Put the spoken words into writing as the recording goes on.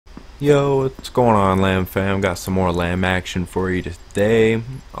Yo, what's going on, Lamb fam? Got some more Lamb action for you today.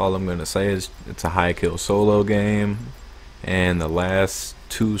 All I'm gonna say is it's a high kill solo game, and the last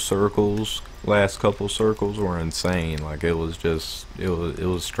couple circles were insane. Like it was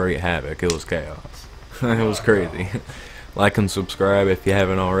straight havoc. It was chaos. It was crazy. Like and subscribe if you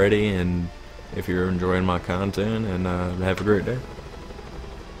haven't already, and if you're enjoying my content, and have a great day.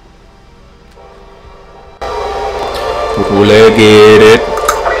 Let's get it.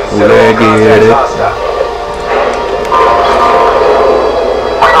 Let's get it.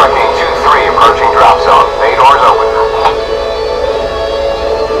 Hurricane 2-3 approaching drop zone. Bay doors open.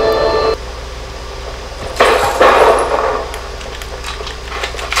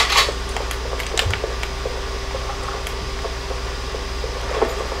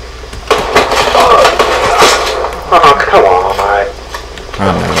 Oh, come on, mate.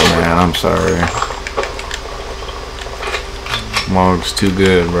 I know, man. I'm sorry. Mog's too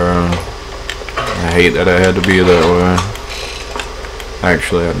good, bro. I hate that I had to be that way.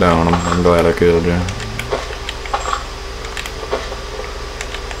 Actually, I don't. I'm glad I killed you.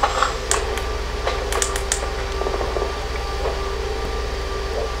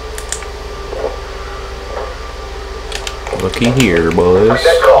 Looky here, boys.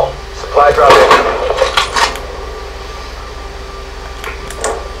 Set call. Supply drop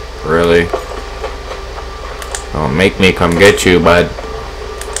in. Really? Don't make me come get you, bud.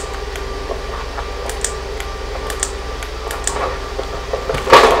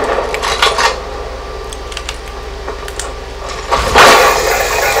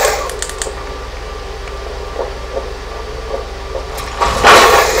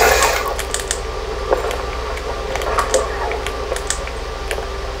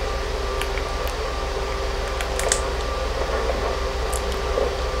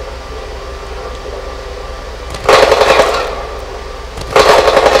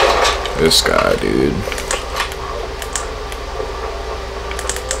 This guy, dude.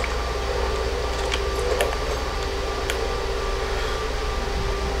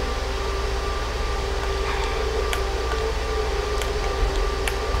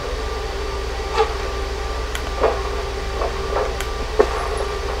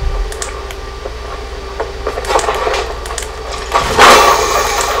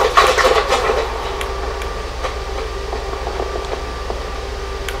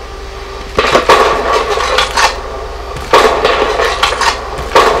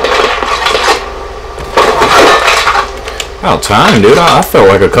 About time, dude. I felt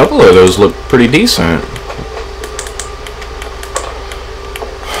like a couple of those looked pretty decent.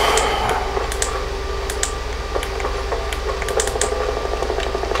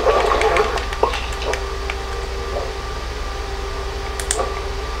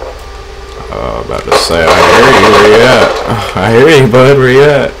 About to say, I hear you. Where you at? I hear you, bud. Where you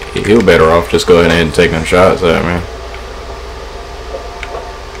at? You're better off just go ahead and taking shots at me.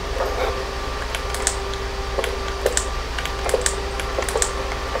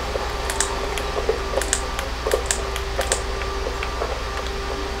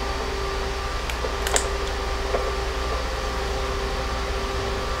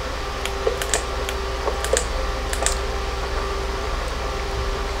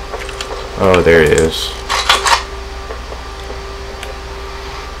 Oh, there it is.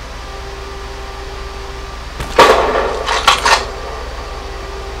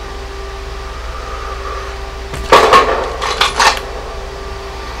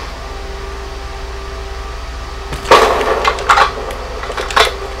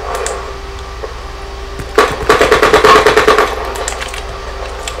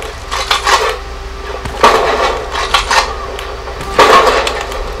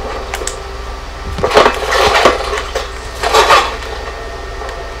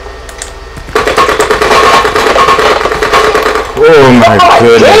 Oh my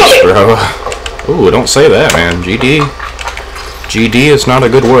goodness, bro. Ooh, don't say that, man. GD. GD is not a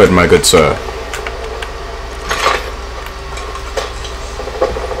good word, my good sir.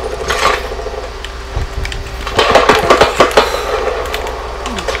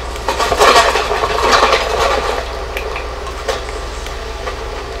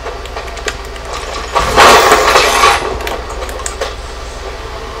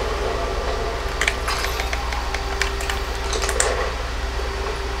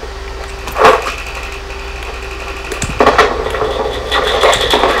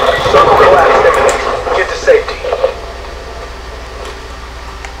 Circle collapse.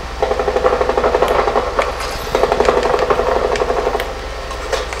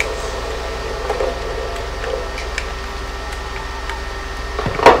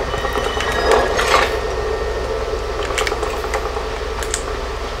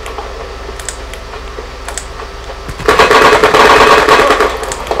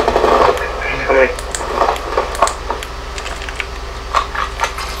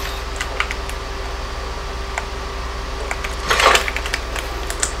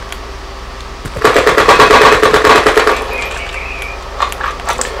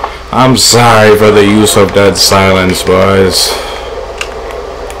 I'm sorry for the use of dead silence, boys.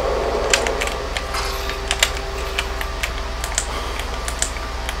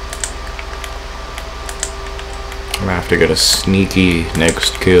 I'm gonna have to get a sneaky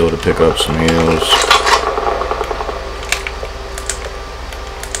next kill to pick up some heals.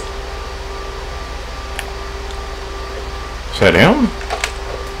 Is that him?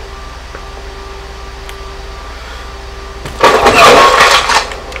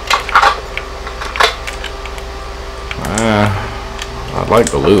 I'd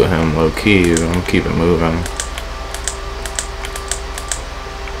like to loot him low key. I'm keep it moving.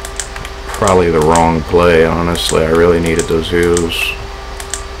 Probably the wrong play, honestly. I really needed those heals.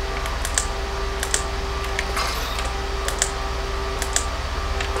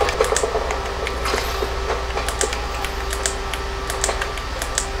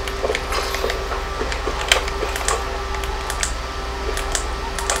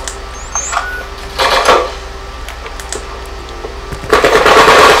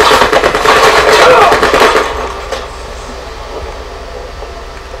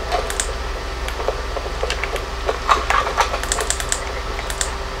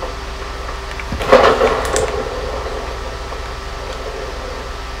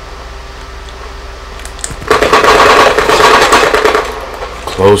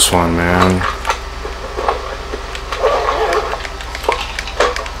 Close one, man.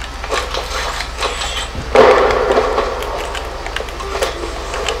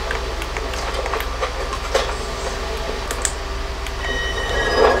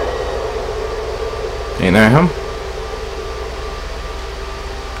 Ain't that him?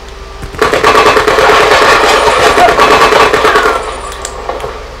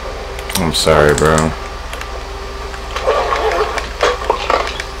 I'm sorry, bro.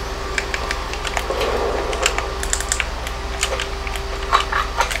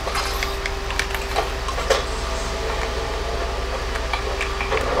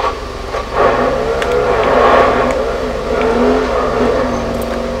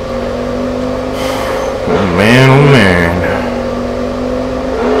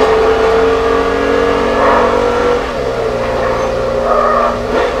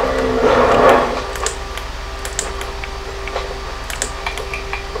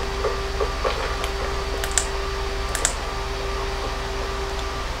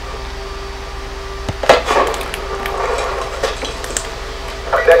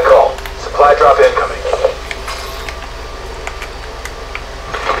 Net call. Supply drop incoming.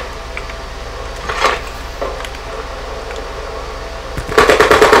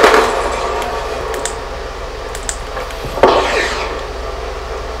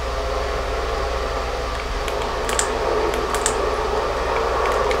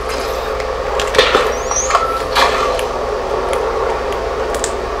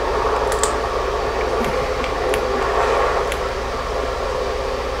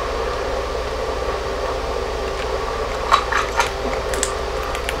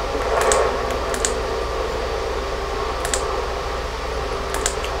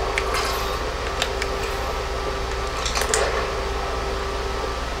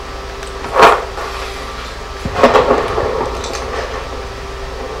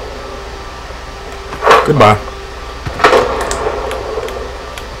 Goodbye.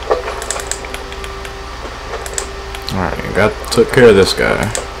 Alright, took care of this guy.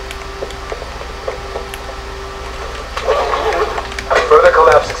 Further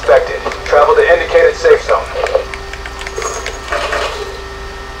collapse expected. Travel to indicated safe zone.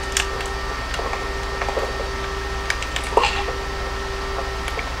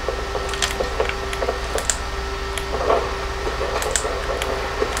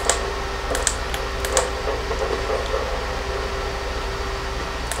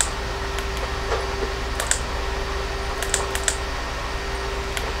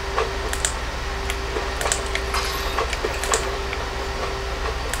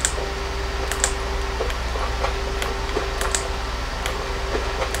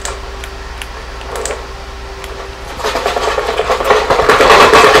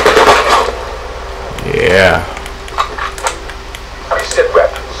 Yeah. Sit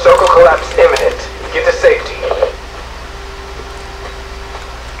rep. Circle collapse imminent. Get to safety.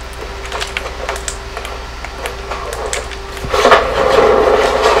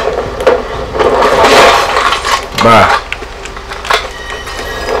 Bye.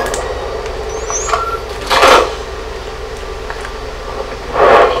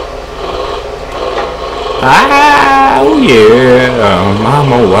 Oh yeah,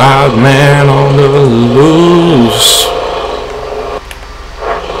 I'm a wild man on the loose.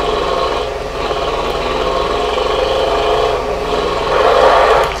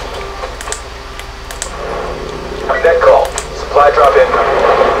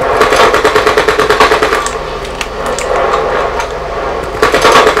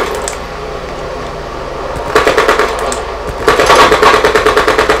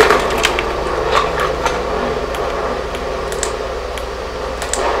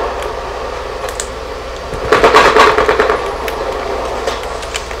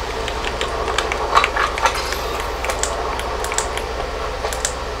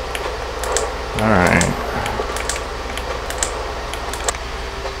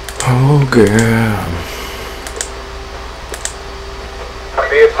 girl.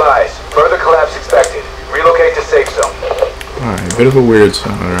 Be advised, further collapse expected. Relocate to safe zone. Alright, bit of a weird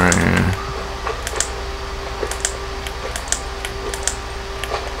zone right here.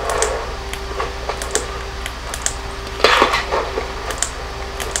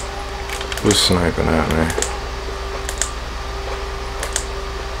 Who's sniping at me?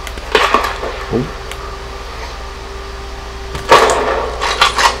 Oh.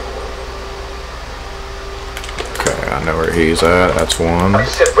 Okay, I know where he's at. That's one.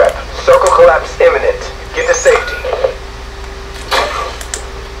 Sit rep. Circle collapse imminent. Get to safety.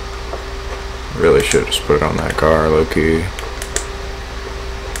 Really should just put it on that car, low key.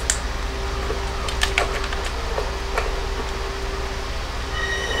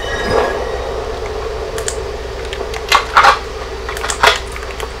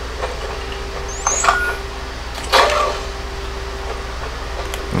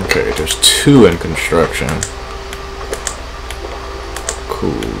 Okay, there's two in construction.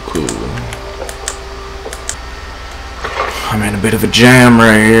 Cool. I'm in a bit of a jam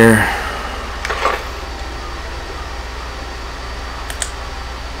right here.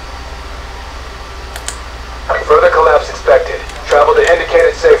 Further collapse expected. Travel to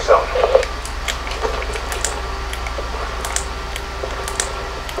indicated safe zone.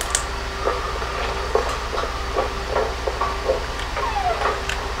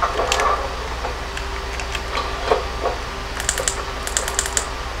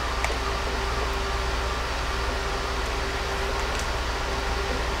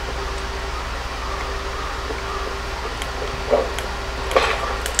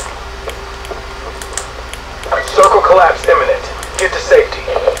 Circle collapse imminent. Get to safety.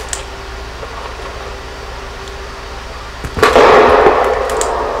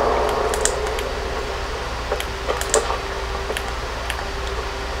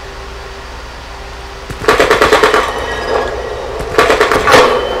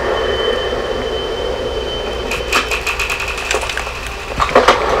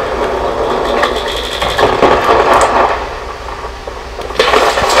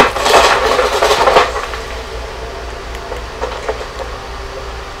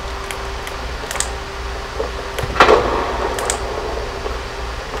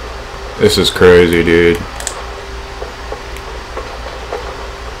 This is crazy, dude.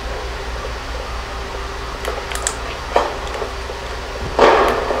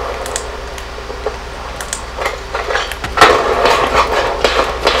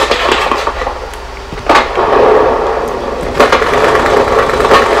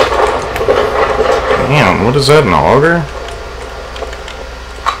 Damn, what is that, an auger?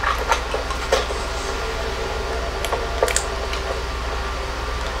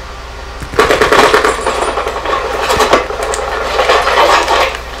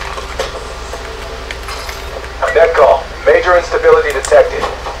 Net call. Major instability detected.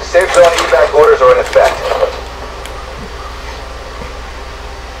 Safe zone evac orders are in effect.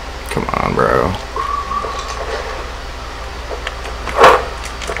 Come on, bro.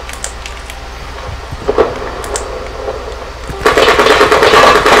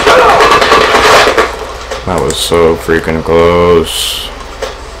 That was so freaking close.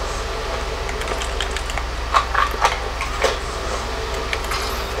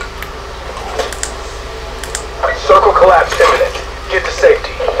 Circle collapse imminent. Get to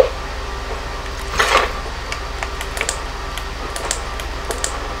safety.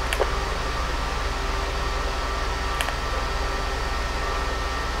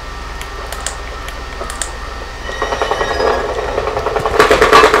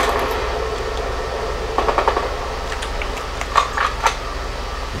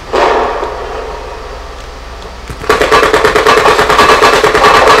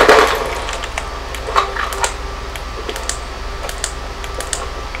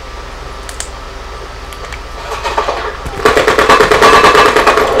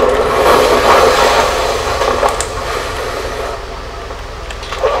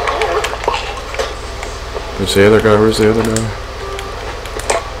 Where's the other guy? Where's the other guy?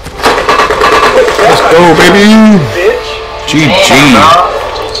 Let's go, baby! GG!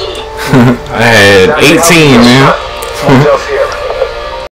 I had 18, man.